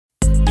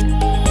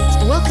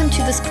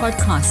this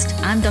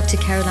podcast. I'm Dr.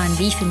 Caroline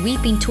Leaf, and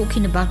we've been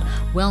talking about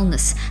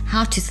wellness,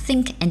 how to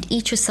think and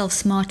eat yourself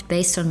smart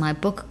based on my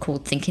book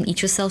called Think and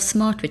Eat Yourself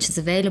Smart, which is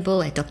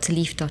available at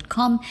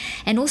drleaf.com,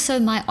 and also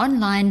my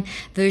online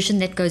version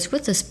that goes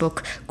with this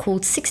book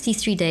called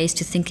 63 Days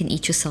to Think and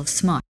Eat Yourself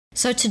Smart.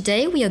 So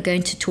today we are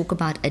going to talk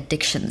about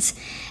addictions.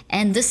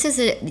 And this is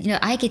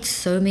I get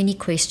so many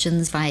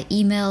questions via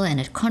email and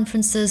at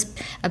conferences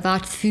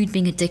about food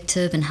being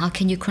addictive and how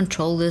can you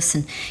control this.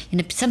 And,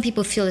 some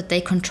people feel that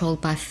they're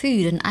controlled by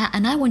food.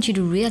 And I want you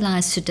to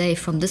realize today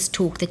from this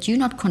talk that you're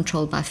not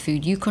controlled by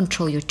food. You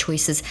control your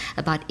choices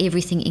about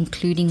everything,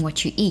 including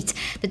what you eat.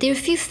 But there are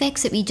a few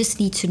facts that we just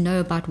need to know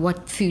about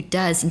what food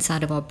does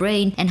inside of our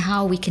brain and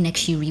how we can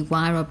actually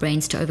rewire our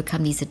brains to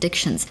overcome these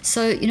addictions.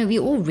 So, we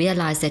all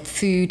realize that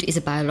food is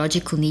a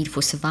biological need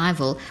for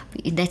survival.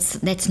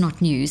 That's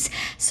not news.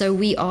 So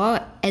we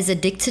are as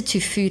addicted to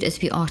food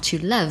as we are to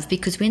love,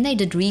 because when they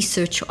did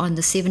research on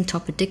the 7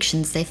 top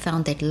addictions, they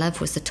found that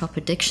love was the top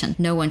addiction.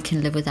 No one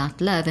can live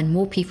without love, and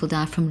more people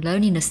die from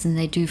loneliness than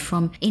they do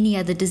from any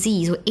other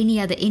disease or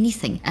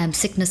anything,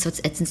 sickness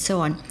and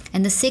so on.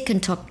 And the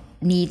second top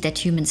need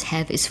that humans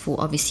have is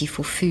obviously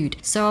for food.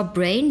 So our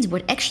brains,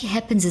 what actually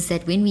happens is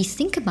that when we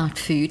think about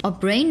food, our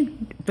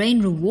brain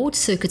reward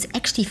circuits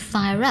actually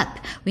fire up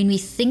when we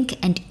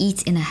think and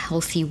eat in a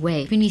healthy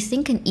way. When we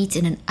think and eat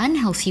in an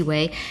unhealthy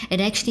way,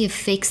 it actually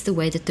affects the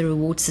way that the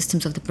reward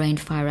systems of the brain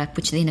fire up,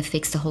 which then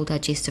affects the whole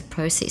digestive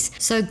process.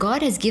 So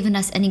God has given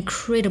us an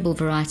incredible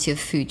variety of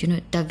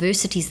food.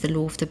 Diversity is the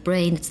law of the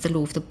brain, it's the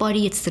law of the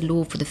body, it's the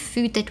law for the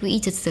food that we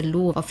eat, it's the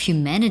law of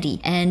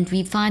humanity. And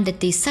we find that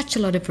there's such a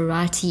lot of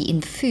variety in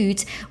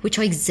foods, which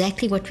are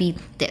exactly what we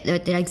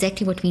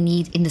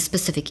need in the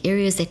specific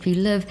areas that we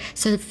live.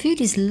 So food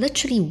is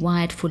literally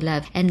wired for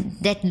love, and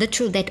that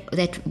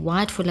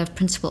wired for love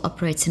principle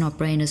operates in our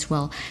brain as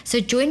well. So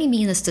joining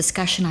me in this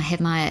discussion, I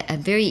have my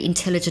very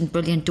intelligent,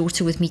 brilliant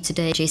daughter with me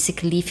today,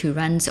 Jessica Leaf, who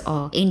runs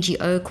our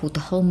NGO called the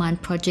Whole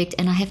Mind Project.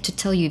 And I have to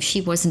tell you, if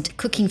she wasn't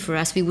cooking for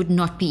us, we would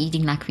not be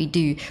eating like we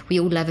do. We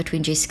all love it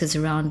when Jessica's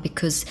around,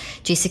 because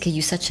Jessica,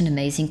 you're such an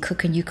amazing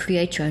cook, and you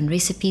create your own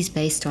recipes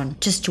based on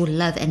just your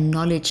love and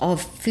knowledge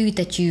of food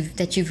that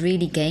you've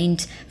really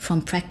gained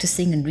from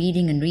practicing and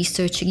reading and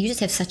researching. You just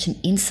have such an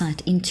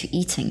insight into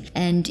eating,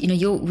 and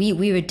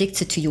we're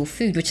addicted to your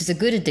food, which is a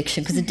good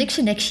addiction, because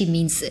addiction actually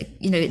means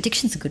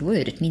addiction's a good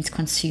word. It means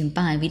consumed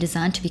by. We're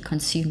designed to be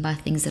consumed by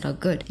things that are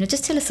good.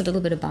 Just tell us a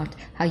little bit about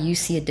how you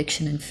see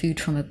addiction and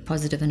food from a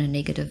positive and a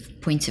negative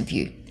point of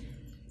view.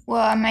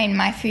 Well,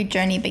 my food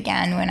journey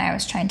began when I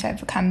was trying to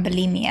overcome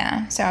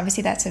bulimia. So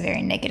obviously that's a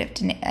very negative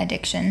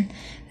addiction.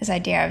 This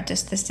idea of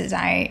just this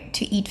desire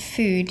to eat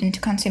food and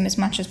to consume as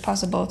much as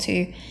possible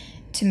to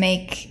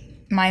make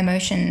my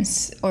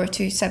emotions, or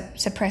to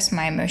suppress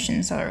my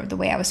emotions or the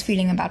way I was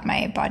feeling about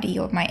my body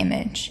or my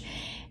image.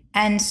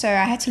 And so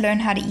I had to learn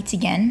how to eat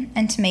again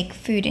and to make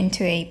food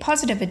into a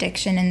positive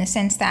addiction, in the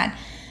sense that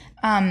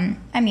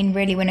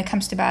really, when it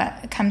comes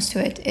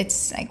to it,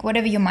 it's like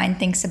whatever your mind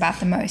thinks about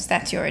the most,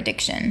 that's your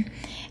addiction.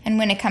 And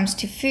when it comes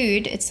to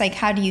food, it's like,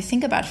 how do you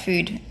think about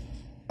food?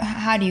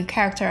 How do you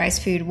characterize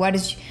food?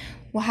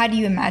 How do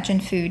you imagine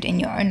food in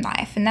your own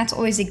life? And that's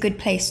always a good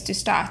place to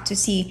start, to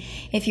see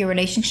if your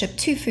relationship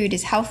to food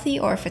is healthy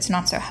or if it's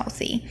not so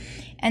healthy.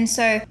 And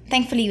so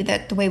thankfully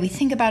the way we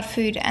think about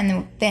food,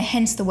 and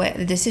hence the way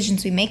the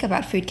decisions we make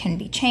about food, can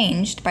be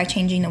changed by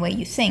changing the way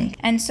you think.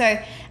 And so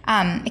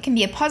it can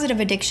be a positive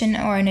addiction,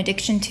 or an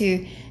addiction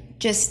to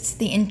just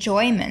the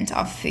enjoyment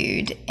of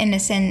food in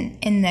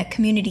the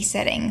community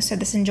setting. So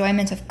this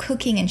enjoyment of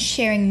cooking and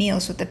sharing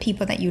meals with the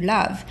people that you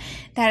love,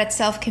 that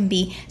itself can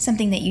be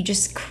something that you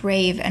just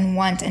crave and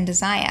want and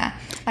desire.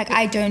 Like,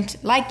 I don't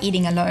like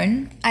eating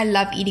alone. I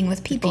love eating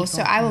with people.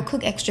 So I will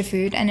cook extra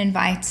food and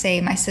invite,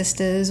 say, my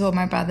sisters or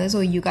my brothers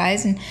or you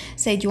guys, and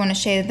say, do you want to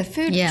share the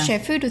food? Yeah. Share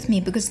food with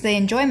me, because the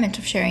enjoyment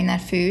of sharing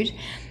that food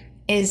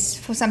is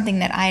for something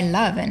that I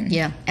love. And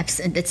yeah,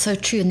 absolutely, it's so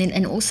true.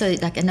 And also,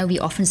 like, I know we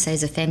often say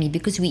as a family,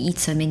 because we eat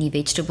so many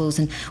vegetables,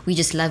 and we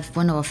just love,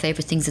 one of our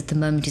favorite things at the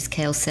moment is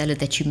kale salad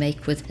that you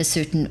make with a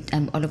certain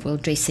olive oil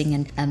dressing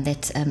and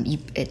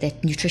that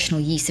nutritional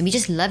yeast, and we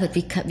just love it.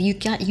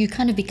 You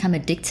kind of become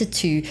addicted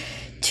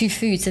to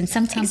foods, and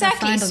sometimes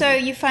so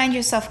you find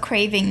yourself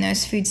craving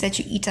those foods that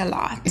you eat a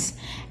lot.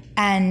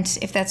 And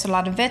if that's a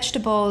lot of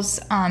vegetables,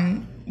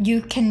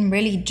 you can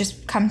really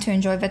just come to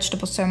enjoy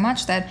vegetables so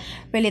much that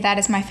really that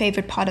is my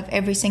favorite part of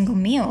every single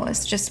meal,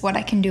 is just what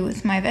I can do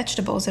with my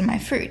vegetables and my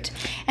fruit.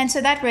 And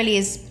so that really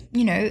is,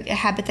 a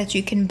habit that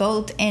you can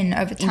build in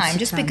over time.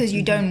 Just because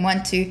you don't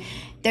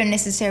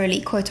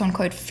necessarily, quote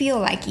unquote, feel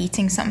like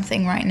eating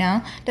something right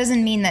now,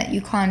 doesn't mean that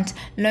you can't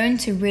learn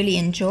to really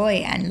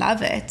enjoy and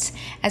love it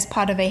as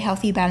part of a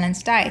healthy,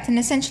 balanced diet. And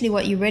essentially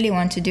what you really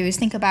want to do is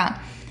think about,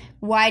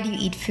 why do you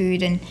eat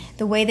food and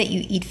the way that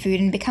you eat food,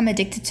 and become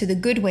addicted to the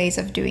good ways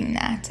of doing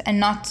that, and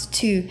not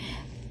to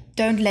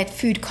don't let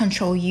food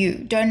control you.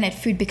 Don't let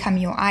food become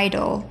your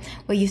idol,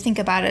 where you think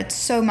about it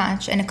so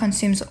much and it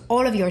consumes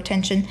all of your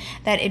attention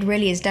that it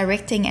really is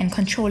directing and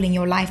controlling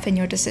your life and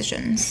your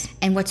decisions.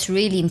 And what's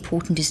really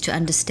important is to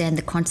understand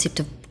the concept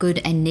of good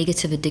and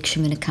negative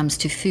addiction when it comes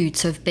to food.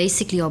 So if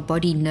basically our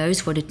body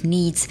knows what it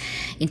needs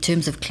in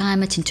terms of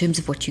climate, in terms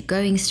of what you're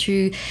going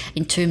through,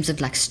 in terms of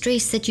like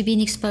stress that you've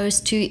been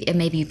exposed to, and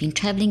maybe you've been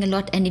traveling a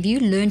lot, and if you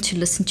learn to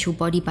listen to your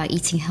body by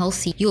eating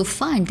healthy, you'll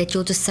find that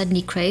you'll just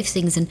suddenly crave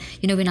things. And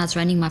when I was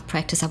running my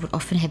practice, I would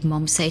often have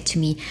mom say to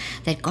me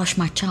that, gosh,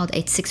 my child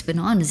ate 6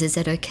 bananas, is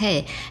that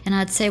okay? And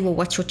I'd say, well,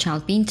 what's your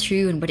child been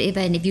through and whatever.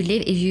 And if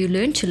you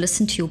learn to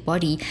listen to your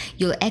body,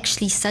 you'll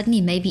actually suddenly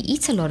maybe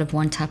eat a lot of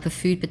one type of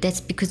food, but that's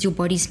because your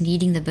body's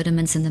needing the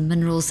vitamins and the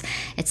minerals,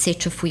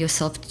 etc., for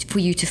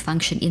you to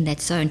function in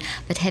that zone.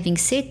 But having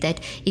said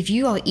that, if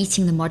you are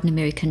eating the modern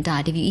American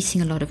diet, if you're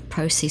eating a lot of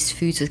processed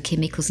foods with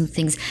chemicals and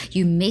things,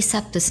 you mess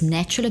up this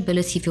natural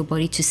ability of your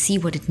body to see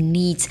what it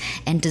needs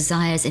and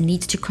desires and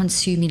needs to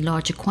consume in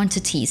larger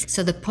quantities.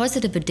 So the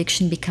positive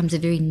addiction becomes a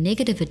very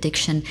negative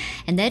addiction,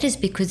 and that is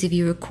because, if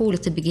you recall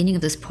at the beginning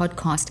of this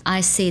podcast,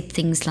 I said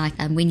things like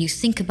when you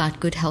think about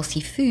good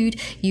healthy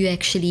food, you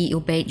actually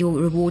your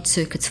reward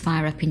circuits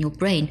fire up in your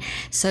brain.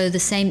 So the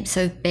same.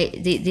 So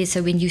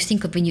when you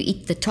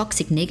eat the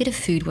toxic negative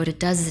food, what it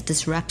does is it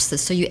disrupts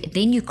this. So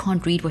then you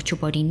can't read what your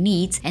body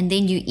needs, and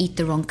then you eat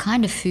the wrong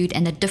kind of food,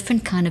 and a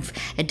different kind of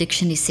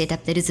addiction is set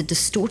up. That is a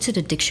distorted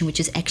addiction, which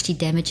is actually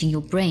damaging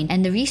your brain.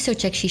 And the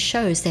research actually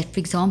shows that, for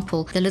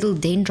example, the little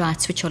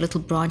dendrites, which are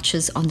little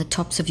branches on the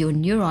tops of your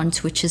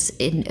neurons, which is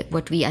in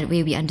where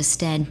we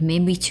understand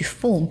memory to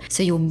form.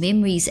 So your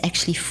memories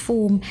actually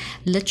form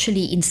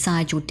literally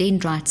inside your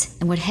dendrites.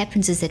 And what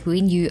happens is that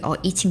when you are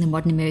eating the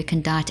modern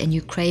American diet and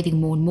you're craving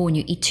more and more and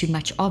you eat too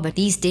much of it,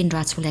 these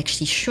dendrites will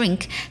actually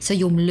shrink. So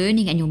your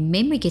learning and your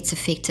memory gets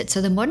affected.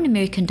 So the modern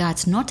American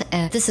diet's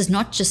this is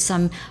not just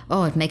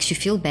it makes you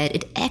feel bad.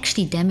 It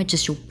actually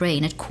damages your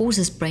brain. It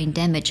causes brain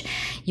damage.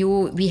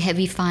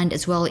 We find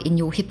as well in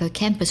your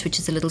hippocampus, which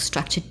is a little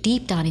structure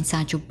deep down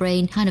inside your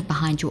brain, kind of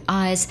behind your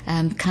eyes,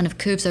 kind of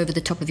curves over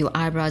the top of your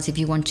eyebrows if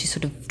you want to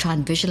sort of try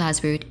and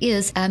visualize where it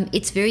is.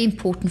 It's very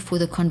important for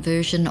the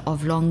conversion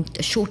of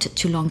short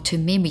to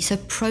long-term memory. So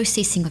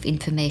processing of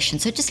information.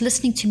 So just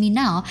listening to me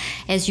now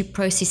as you're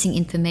processing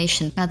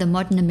information. Now the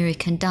modern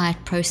American diet,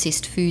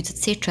 processed foods,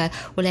 etc.,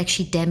 will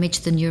actually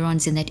damage the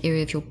neurons in that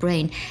area of your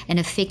brain and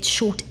affect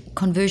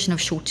conversion of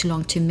short to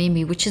long-term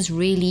memory, which is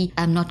really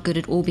not good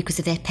at all, because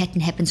if that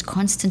pattern happens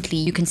constantly,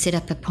 you can set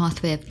up a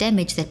pathway of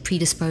damage that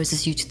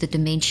predisposes you to the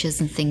dementias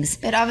and things.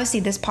 But obviously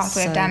this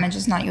pathway of damage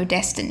is not your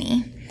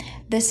destiny.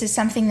 This is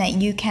something that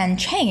you can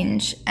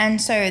change.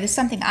 And so this is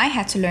something I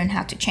had to learn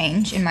how to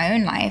change in my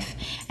own life.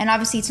 And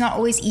obviously it's not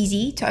always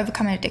easy to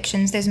overcome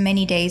addictions. There's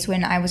many days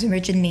when I was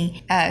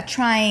originally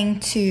trying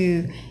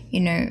to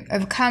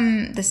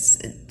overcome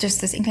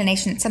this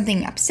inclination.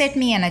 Something upset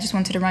me and I just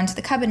wanted to run to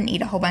the cupboard and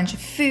eat a whole bunch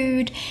of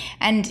food.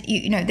 And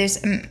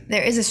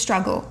there is a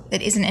struggle.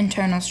 It is an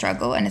internal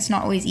struggle, and it's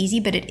not always easy,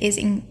 but it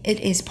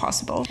is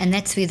possible. And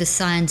that's where the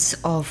science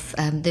of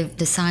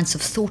the science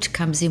of thought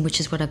comes in, which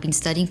is what I've been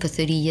studying for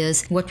 30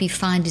 years. What we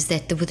find is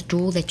that the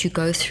withdrawal that you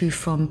go through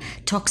from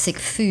toxic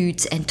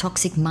foods and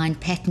toxic mind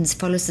patterns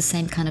follows the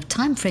same kind of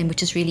time frame,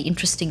 which is really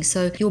interesting.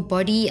 So your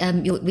body,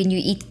 when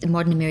you eat the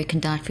modern American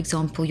diet, for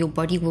example, your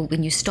body will,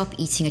 when you stop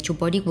eating it, your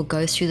body will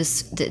go through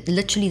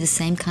literally the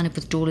same kind of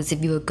withdrawal as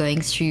if you were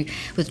going through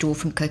withdrawal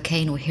from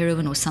cocaine or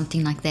heroin or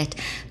something like that,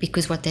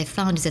 because what they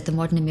found is that the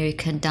modern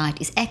American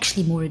diet is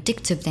actually more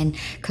addictive than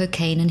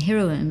cocaine and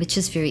heroin, which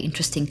is very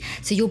interesting.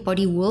 So your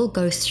body will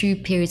go through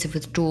periods of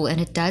withdrawal, and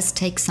it does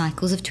take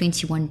cycles of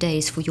 21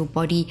 days for your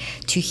body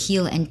to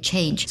heal and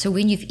change. So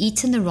when you've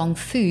eaten the wrong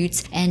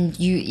foods and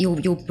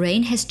your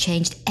brain has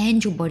changed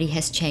and your body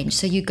has changed,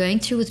 so you're going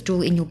through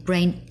withdrawal in your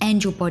brain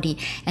and your body,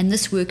 and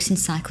this works in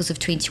cycles of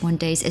 21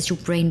 days as your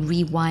brain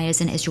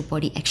rewires and as your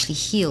body actually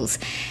heals.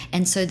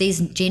 And so there's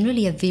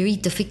generally a very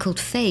difficult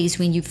phase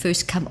when you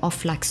first come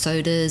off like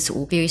sodas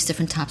or various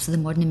different types of the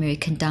modern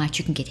American diet.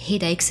 You can get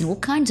headaches and all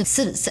kinds of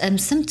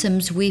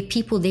symptoms where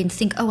people then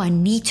think, oh, I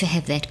need to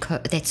have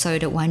that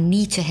soda, or I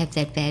need to have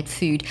that bad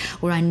food,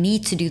 or I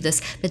need to do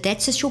this. But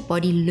that's just your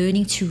body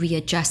learning to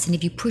readjust. And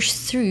if you push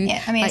through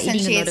by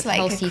eating a lot of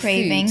healthy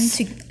craving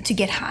foods, to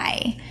get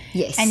high.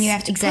 Yes, and you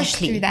have to push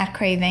through that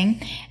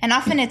craving. And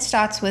often it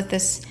starts with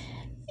this,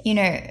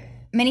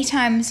 many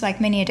times, like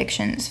many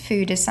addictions,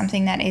 food is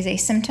something that is a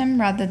symptom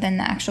rather than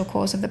the actual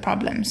cause of the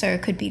problem. So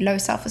it could be low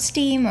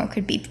self-esteem, or it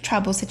could be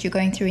troubles that you're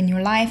going through in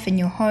your life, in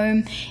your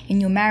home,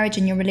 in your marriage,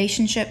 in your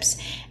relationships.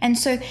 And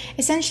so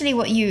essentially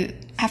what you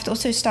have to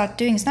also start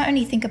doing is not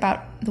only think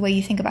about the way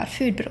you think about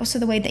food, but also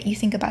the way that you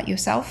think about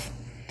yourself.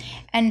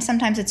 And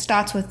sometimes it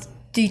starts with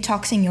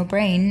detoxing your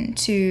brain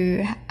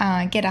to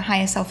get a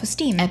higher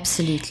self-esteem.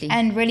 Absolutely.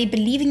 And really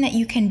believing that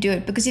you can do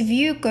it. Because if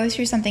you go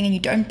through something and you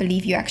don't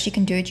believe you actually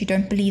can do it, you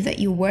don't believe that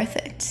you're worth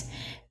it,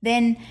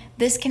 then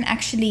this can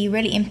actually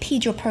really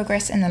impede your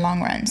progress in the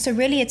long run. So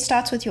really it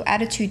starts with your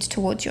attitudes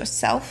towards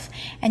yourself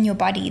and your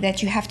body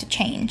that you have to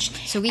change.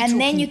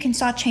 Then you can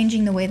start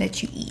changing the way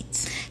that you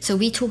eat. So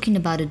we're talking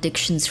about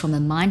addictions from a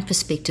mind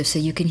perspective. So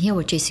you can hear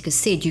what Jessica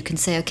said. You can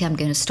say, okay, I'm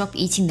going to stop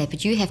eating that,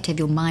 but you have to have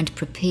your mind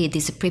prepared.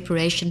 There's a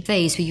preparation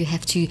phase where you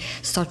have to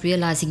start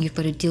realizing you've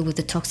got to deal with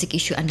the toxic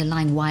issue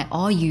underlying. Why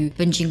are you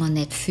binging on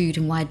that food,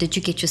 and why did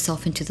you get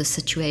yourself into this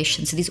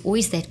situation? So there's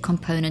always that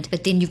component,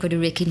 but then you've got to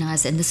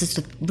recognize, and this is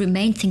the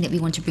main thing that we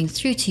want to bring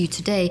through to you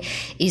today,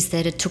 is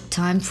that it took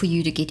time for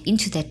you to get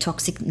into that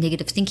toxic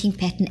negative thinking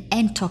pattern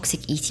and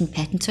toxic eating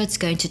pattern. So it's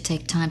going to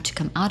take time to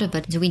come out of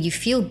it. So when you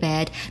feel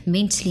bad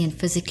mentally and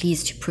physically,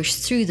 is to push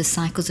through the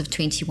cycles of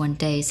 21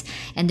 days.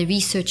 And the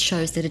research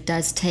shows that it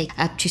does take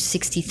up to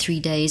 63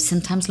 days,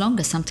 sometimes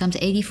longer, sometimes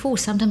 84,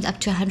 sometimes up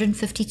to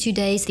 152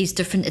 days.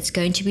 It's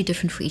going to be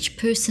different for each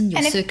person.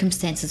 Your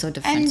circumstances are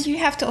different. And you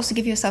have to also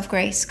give yourself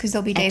grace, because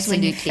there'll be days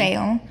when you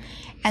fail.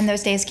 And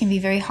those days can be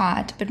very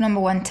hard. But number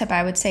one tip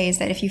I would say is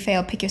that if you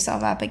fail, pick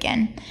yourself up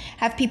again.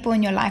 Have people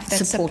in your life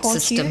that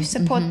support you,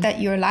 support that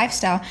your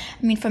lifestyle.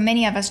 I mean, for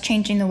many of us,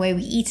 changing the way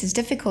we eat is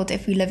difficult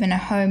if we live in a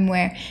home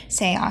where,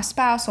 say, our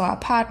spouse or our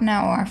partner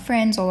or our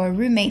friends or our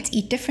roommates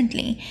eat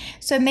differently.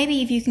 So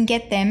maybe if you can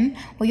get them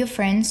or your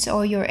friends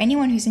or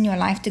anyone who's in your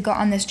life to go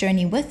on this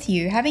journey with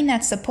you, having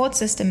that support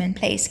system in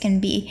place can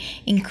be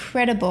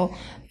incredible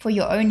for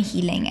your own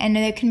healing, and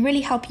it can really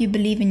help you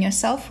believe in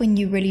yourself when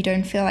you really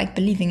don't feel like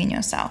believing in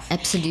yourself.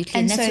 Absolutely.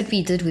 And that's what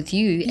we did with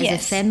you as a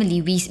family.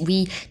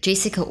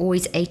 Jessica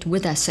always ate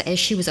with us. So as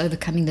she was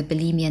overcoming the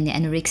bulimia and the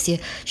anorexia,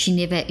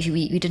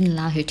 we didn't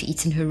allow her to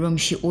eat in her room.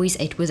 She always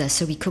ate with us.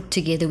 So we cooked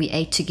together, we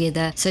ate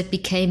together. So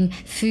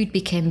food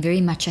became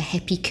very much a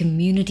happy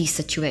community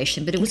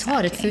situation. But it was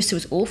hard. At first it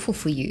was awful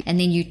for you, and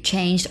then you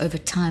changed over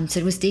time.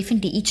 So it was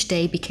definitely, each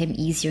day became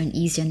easier and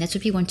easier, and that's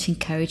what we want to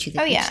encourage you.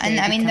 And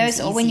I mean,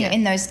 when you're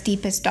in those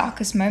deepest,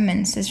 darkest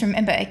moments, is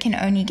remember, it can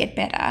only get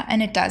better,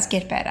 and it does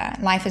get better.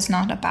 Life is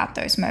not about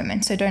those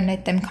moments, so don't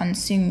let them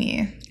consume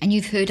you. And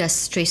you've heard us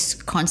stress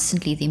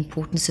constantly the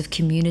importance of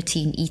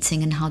community in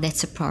eating and how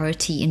that's a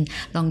priority in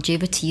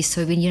longevity.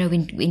 So when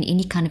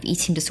any kind of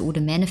eating disorder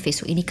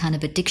manifests, or any kind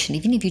of addiction,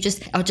 even if you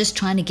are just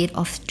trying to get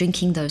off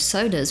drinking those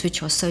sodas,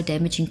 which are so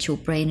damaging to your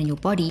brain and your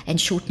body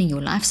and shortening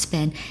your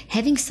lifespan,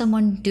 having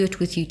someone do it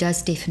with you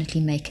does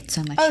definitely make it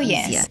so much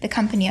easier. Yes, the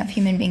company of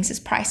human beings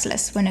is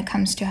priceless when it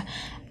comes to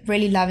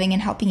really loving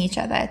and helping each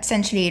other.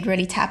 Essentially, it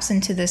really taps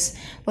into this,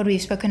 what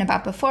we've spoken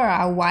about before,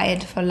 our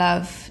wired for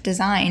love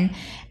design.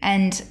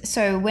 And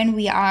so when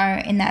we are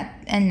in that,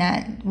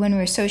 when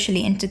we're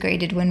socially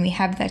integrated, when we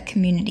have that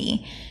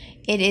community,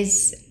 it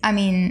is, I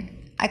mean,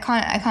 I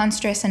can't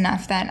stress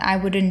enough that I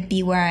wouldn't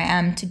be where I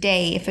am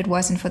today if it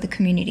wasn't for the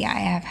community I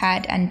have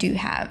had and do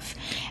have.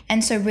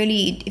 And so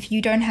really, if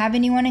you don't have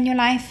anyone in your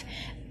life,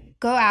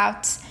 go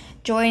out,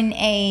 join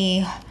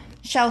a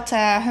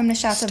homeless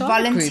shelter,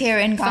 volunteer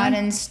in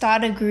gardens,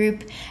 start a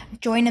group,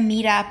 join a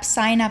meetup,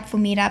 sign up for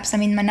meetups. I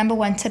mean, my number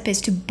one tip is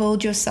to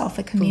build yourself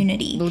a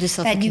community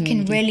that you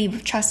can really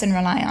trust and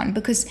rely on,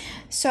 because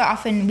so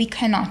often we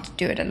cannot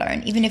do it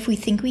alone, even if we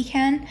think we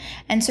can.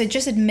 And so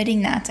just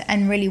admitting that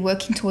and really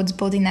working towards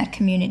building that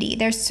community.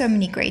 There's so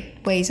many great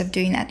ways of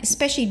doing that,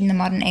 especially in the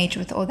modern age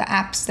with all the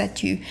apps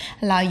that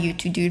allow you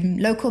to do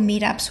local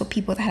meetups for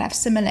people that have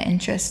similar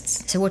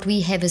interests. So what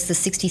we have is the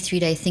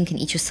 63-day Think and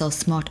Eat Yourself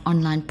Smart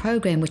online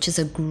program, which is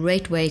a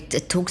great way.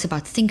 It talks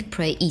about think,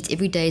 pray, eat.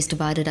 Every day is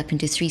divided up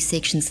into 3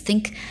 sections: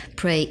 think,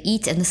 pray,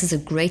 eat. And this is a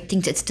great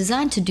thing. It's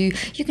designed to do,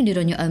 you can do it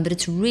on your own, but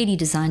it's really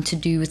designed to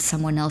do with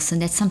someone else.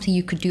 And that's something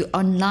you could do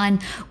online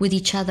with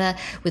each other,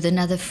 with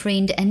another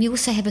friend. And we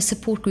also have a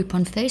support group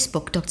on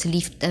Facebook, Dr.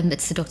 Leaf.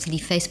 It's the Dr.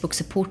 Leaf Facebook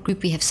support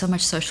group. We have so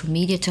much social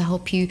media to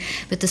help you.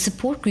 But the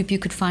support group, you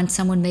could find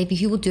someone maybe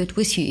who will do it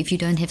with you if you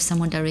don't have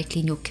someone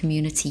directly in your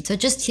community. So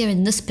just here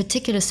in this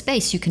particular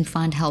space, you can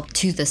find help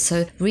to this.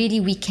 So really,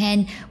 we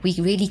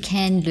really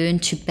can learn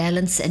to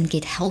balance and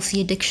get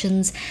healthy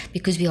addictions,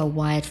 because we are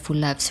wired for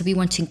love. So we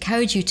want to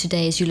encourage you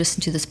today, as you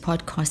listen to this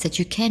podcast, that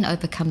you can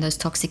overcome those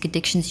toxic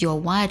addictions. You are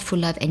wired for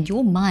love, and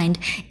your mind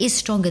is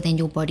stronger than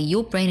your body.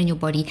 Your brain and your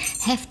body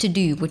have to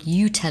do what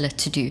you tell it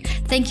to do.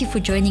 Thank you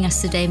for joining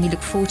us today, and we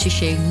look forward to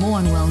sharing more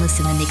on wellness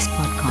in the next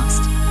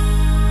podcast.